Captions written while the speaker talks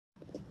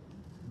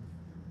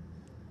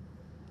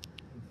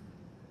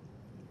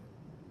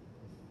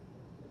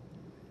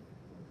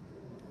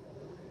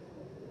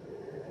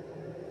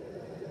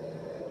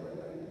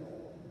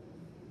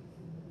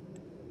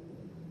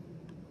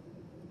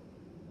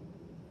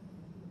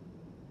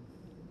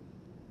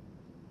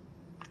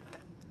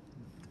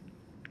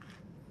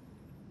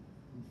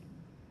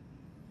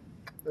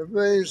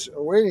Everybody's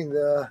awaiting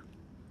the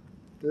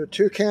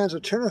 2 cans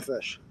of tuna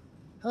fish.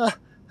 Ha,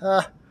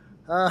 ha,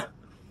 ha.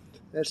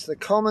 It's the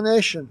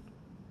culmination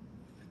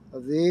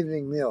of the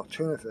evening meal,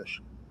 tuna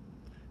fish.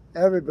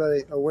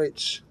 Everybody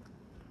awaits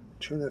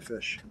tuna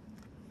fish.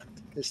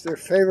 It's their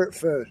favorite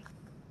food.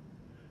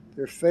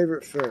 Their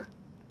favorite food.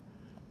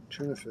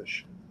 Tuna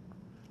fish.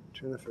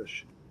 Tuna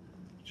fish.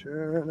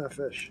 Tuna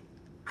fish.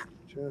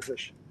 Tuna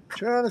fish.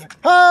 Tuna fish.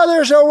 Ah,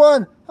 there's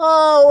O1.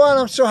 Oh, O1,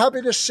 I'm so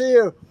happy to see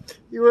you.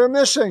 You were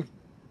missing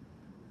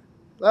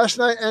last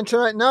night and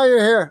tonight. Now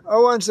you're here.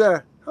 O1's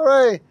there.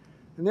 Hooray.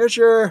 And there's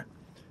your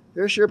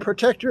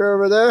protector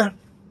over there,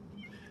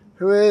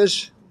 who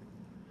is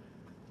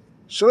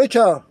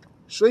Solito.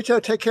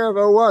 Solito, take care of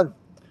O1.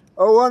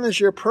 O1 is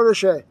your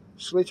protege.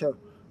 Solito.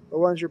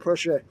 O1's your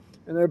protege.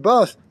 And they're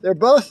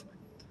both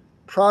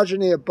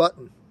progeny of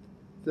Button.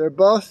 They're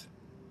both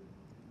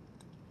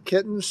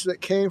kittens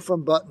that came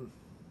from Button.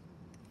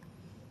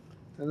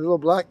 And the little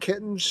black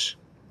kittens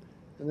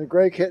and the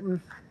gray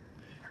kitten,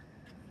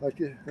 like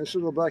this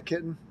little black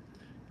kitten,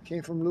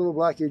 came from little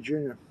Blackie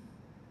Jr.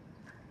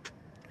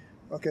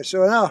 Okay,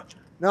 so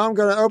now I'm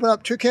going to open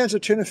up 2 cans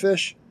of tuna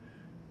fish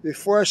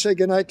before I say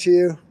goodnight to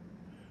you,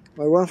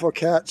 my wonderful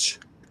cats.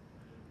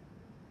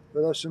 I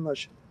love so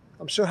much.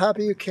 I'm so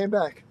happy you came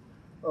back.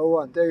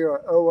 O1, there you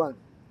are, O1.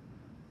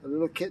 A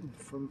little kitten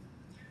from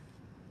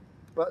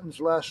Button's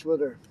last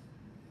litter.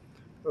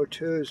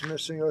 O2 is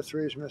missing,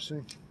 O3 is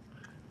missing.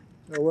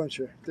 O1's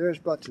here. There's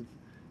Button.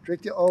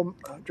 Drink the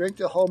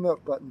whole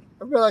milk, Button.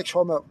 Everybody likes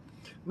whole milk.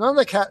 None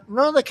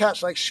of the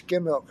cats like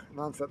skim milk,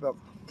 non-fat milk.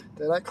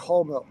 They like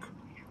whole milk.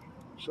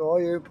 So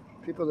all you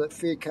people that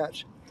feed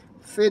cats,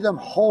 feed them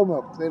whole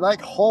milk. They like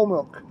whole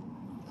milk.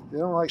 They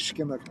don't like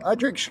skim milk. I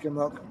drink skim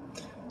milk,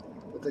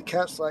 but the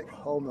cats like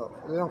whole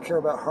milk. They don't care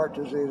about heart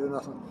disease or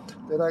nothing.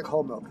 They like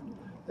whole milk.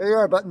 There you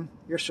are, Button.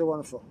 You're so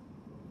wonderful.